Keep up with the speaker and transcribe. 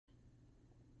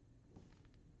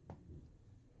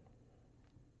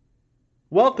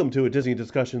Welcome to a Disney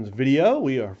Discussions video.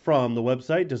 We are from the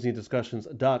website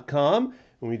DisneyDiscussions.com,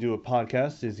 and we do a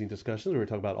podcast, Disney Discussions, where we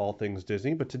talk about all things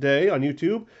Disney. But today on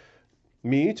YouTube,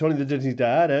 me, Tony the Disney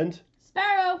Dad, and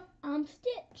Sparrow, I'm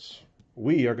Stitch.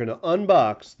 We are going to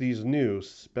unbox these new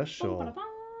special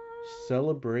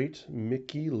Celebrate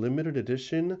Mickey Limited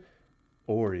Edition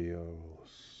Oreos.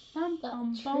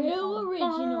 True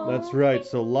original. That's right.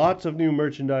 So lots of new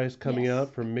merchandise coming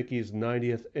out for Mickey's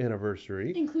 90th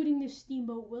anniversary. Including the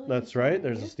Steamboat Willie. That's right.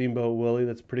 There's a Steamboat Willie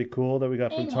that's pretty cool that we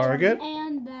got from Target.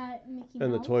 And that Mickey Mouse.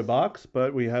 And the toy box.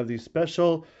 But we have these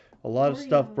special, a lot of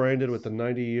stuff branded with the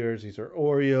 90 years. These are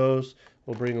Oreos.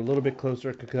 We'll bring a little bit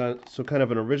closer. So kind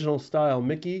of an original style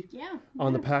Mickey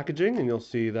on the packaging. And you'll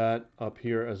see that up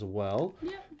here as well.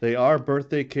 Yeah. They are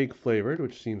birthday cake flavored,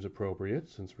 which seems appropriate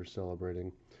since we're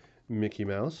celebrating Mickey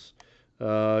Mouse.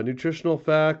 Nutritional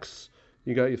facts.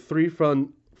 You got your 3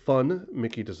 fun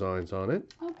Mickey designs on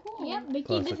it. Oh, cool. Yep, Mickey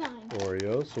Classic design.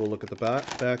 Oreos. So we'll look at the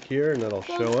back here, and that'll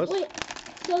show us. Wait,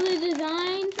 so the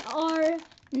designs are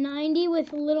 90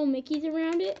 with little Mickeys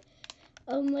around it.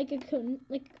 Like a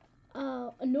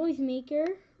noisemaker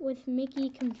with Mickey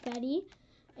confetti,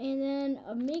 and then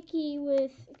a Mickey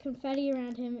with confetti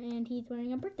around him, and he's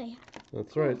wearing a birthday hat.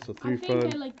 That's right. So 3 fun. I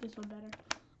think I like this one better.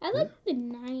 I like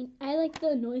the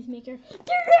noisemaker.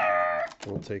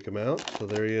 We'll take him out. So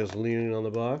there he is, leaning on the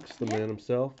box. The man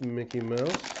himself, Mickey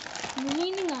Mouse.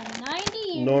 Leaning on 90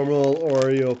 years. Normal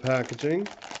Oreo packaging.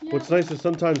 Yep. What's nice is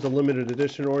sometimes the limited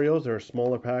edition Oreos are a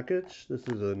smaller package. This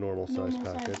is a normal size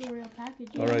package. Oreo package.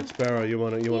 All right, Sparrow, you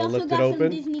wanna lift it open? We also got some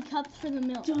Disney cups for the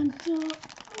milk. Dun, dun.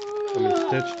 And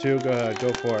Stitch too. Go ahead,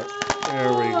 go for it. There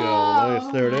we go.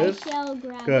 Nice. There it is.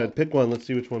 Good. Pick one. Let's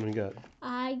see which one we got.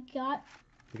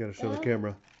 You gotta show the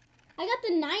camera. I got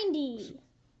the 90.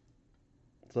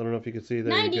 So I don't know if you can see.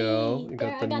 There 90. you go. You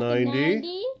got the 90. The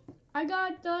 90. I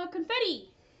got the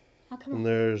confetti. And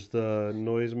there's the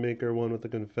noisemaker one with the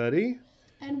confetti.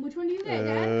 And which one do you get,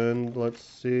 And let's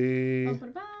see.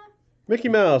 Mickey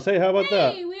Mouse. Hey, how about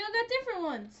that? Hey, we all got different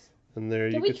ones. And there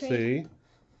you can see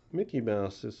Mickey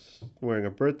Mouse is wearing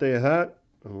a birthday hat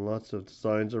and lots of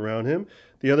designs around him.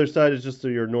 The other side is just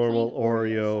your normal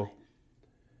Oreo.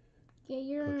 Get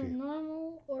your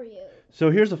normal Oreos. So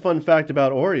here's a fun fact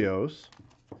about Oreos,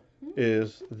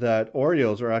 is that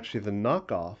Oreos are actually the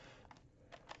knockoff.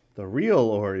 The real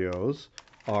Oreos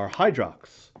are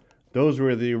Hydrox. Those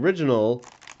were the original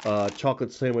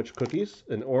chocolate sandwich cookies,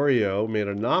 and Oreo made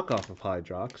a knockoff of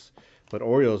Hydrox, but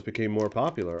Oreos became more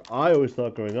popular. I always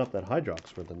thought growing up that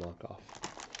Hydrox were the knockoff,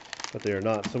 but they are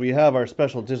not. So we have our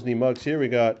special Disney mugs here. We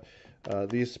got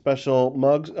these special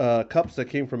mugs, cups that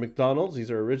came from McDonald's.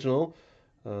 These are original.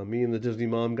 Me and the Disney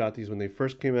mom got these when they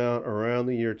first came out around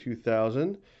the year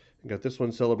 2000. We got this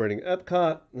one celebrating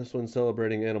Epcot. This one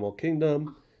celebrating Animal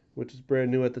Kingdom, which is brand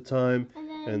new at the time.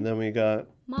 And then we got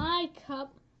my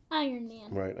cup, Iron Man.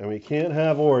 Right, and we can't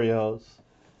have Oreos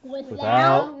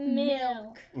without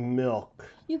milk. Milk.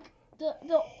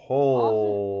 The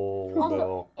whole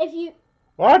milk. If you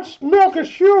milk is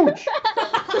huge.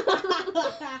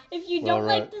 If you don't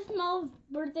like the smell of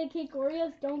birthday cake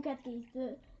Oreos, don't get these.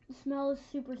 The smell is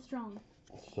super strong.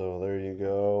 So there you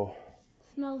go.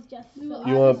 Smells just so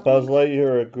You want Buzz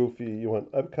Lightyear or Goofy? You want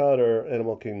Epcot or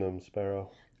Animal Kingdom, Sparrow?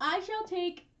 I shall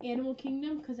take Animal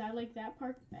Kingdom because I like that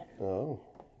part better. Oh,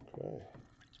 okay.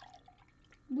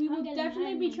 We will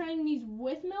definitely be trying these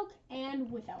with milk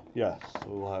and without milk. Yes,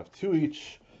 we'll have 2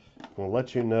 each. We'll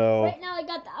let you know. Right now I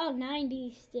got the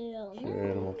 90 still. Sure,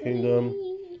 Animal Kingdom.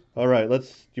 All right, do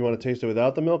you want to taste it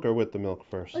without the milk or with the milk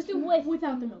first? Let's do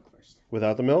without the milk first.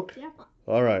 Without the milk? Yeah.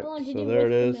 All right, so there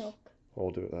it is. We'll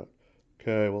do that.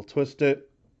 Okay, we'll twist it.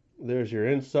 There's your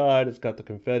inside. It's got the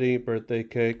confetti birthday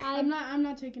cake. I'm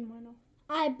not taking mine off.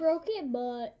 I broke it,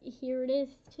 but here it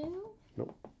is too.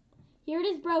 Nope. Here it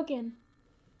is broken.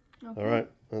 Okay. All right,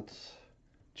 let's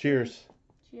cheers.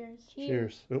 Cheers.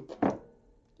 Cheers. Oop.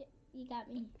 You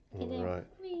got me. All right.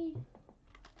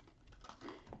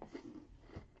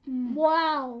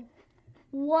 Wow.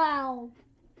 Wow.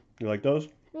 You like those?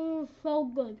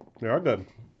 So good. They are good.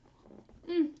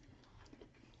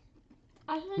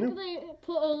 I think they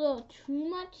put a little too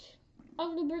much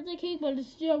of the birthday cake, but it's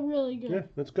still really good. Yeah,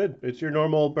 that's good. It's your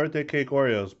normal birthday cake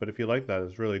Oreos, but if you like that,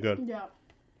 it's really good. Yeah.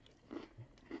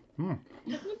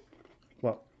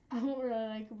 What? I don't really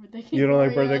like birthday cake. You don't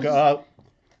like birthday cake?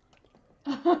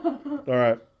 All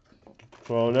right.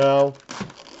 So now,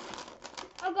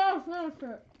 I gotta finish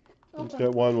it. let's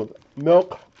get one with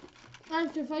milk. I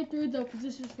have to fight through it though, because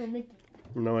this is for Mickey.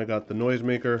 And now I got the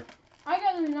noisemaker. I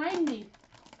got a 90.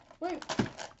 Wait.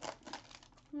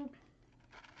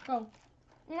 Oh.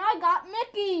 And I got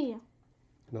Mickey.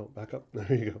 No, back up.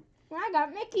 There you go. I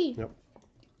got Mickey. Yep.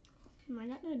 Mine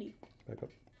got Nutty. Back up.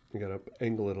 You gotta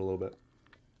angle it a little bit.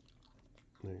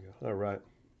 There you go. All right.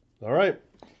 All right.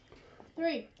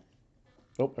 3.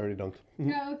 Oh, I already dunked.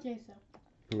 Yeah, okay, so.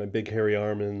 My big hairy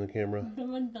arm in the camera.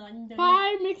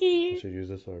 Bye, Mickey. I should use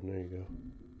this arm. There you go.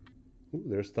 Ooh,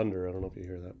 there's thunder. I don't know if you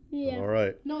hear that. Yeah. All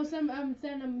right. No, I'm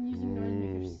using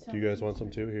noise makers. Do you guys want some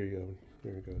too? Here you go.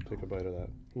 Here you go. Take a bite of that.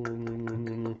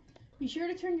 Be sure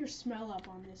to turn your smell up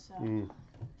on this video.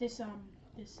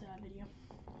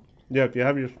 Yeah, if you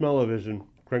have your smell-o-vision,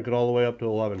 crank it all the way up to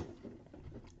 11.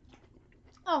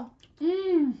 Oh.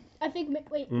 I think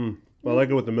wait. I like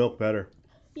it with the milk better.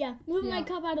 Yeah. Move my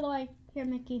cup out of the way. Here,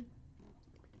 Mickey.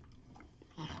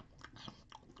 Oh,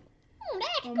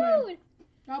 that's good.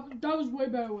 That was way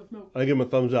better with milk. I give him a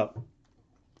thumbs up.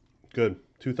 Good.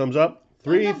 2 thumbs up.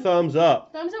 3 thumbs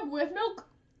up. Thumbs up with milk.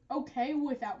 Okay,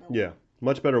 without milk. Yeah,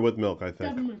 much better with milk, I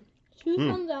think. Definitely. 2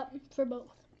 thumbs up for both.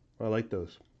 I like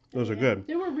those. Those are good.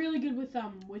 They were really good with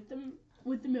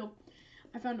the milk.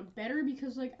 I found them better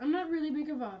because I'm not really big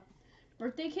of a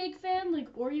birthday cake fan.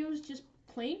 Like Oreos, just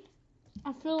plain.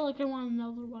 I feel like I want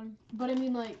another one. But I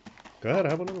mean Go ahead,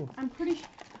 have another one. I'm pretty sure.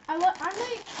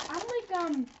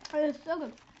 It's so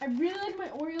good. I really like my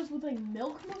Oreos with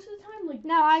milk most of the time.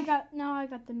 Now I got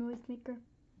the noise maker.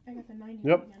 I got the 90.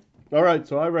 Yep. Again. All right,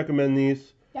 so I recommend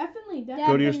these. Definitely.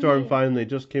 Go to your store and find them. They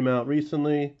just came out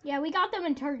recently. Yeah, we got them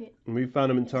in Target. And we found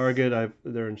them in Target.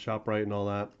 They're in ShopRite and all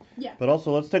that. Yeah. But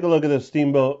also, let's take a look at this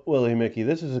Steamboat Willie Mickey.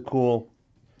 This is a cool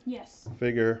Yes.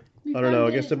 figure. I don't know.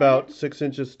 I guess about 6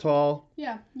 inches tall.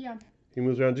 Yeah. He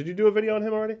moves around. Did you do a video on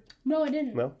him already? No, I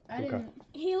didn't. No? I didn't.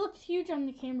 He looks huge on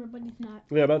the camera, but he's not.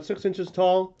 Yeah, about 6 inches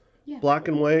tall. Yeah. Black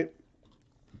and white.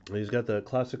 He's got the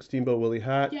classic Steamboat Willie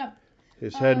hat. Yeah.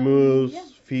 His head moves. Yeah.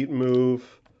 Feet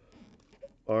move.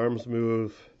 Arms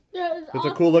move. Yeah, It's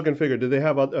a cool looking figure. Did they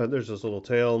have other? There's this little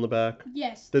tail in the back.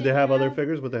 Yes. Did they have other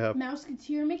figures? What they have?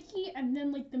 Mouseketeer Mickey, and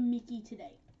then the Mickey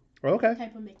today. Okay.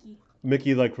 Type of Mickey.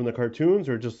 Mickey from the cartoons,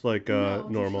 or just No,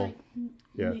 normal? Just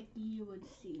Yeah. Mickey you would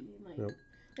see, Yep.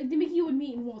 like the Mickey you would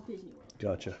meet in Walt Disney World.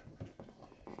 Gotcha.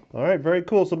 All right, very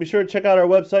cool. So be sure to check out our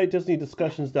website,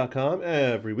 DisneyDiscussions.com.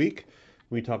 Every week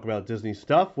we talk about Disney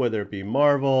stuff, whether it be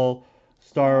Marvel,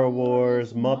 Star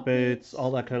Wars, Muppets,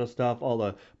 all that kind of stuff. All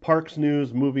the parks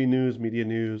news, movie news, media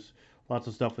news. Lots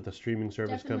of stuff with the streaming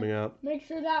service coming out. Make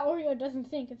sure that Oreo doesn't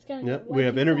sink. It's gonna. Yep. We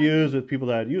have interviews with people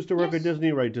that used to work at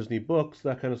Disney, write Disney books,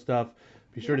 that kind of stuff.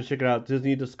 Be sure to check it out,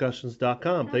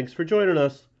 DisneyDiscussions.com. Thanks for joining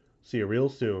us. See you real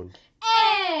soon.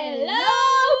 Hello!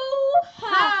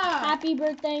 Happy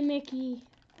birthday, Mickey.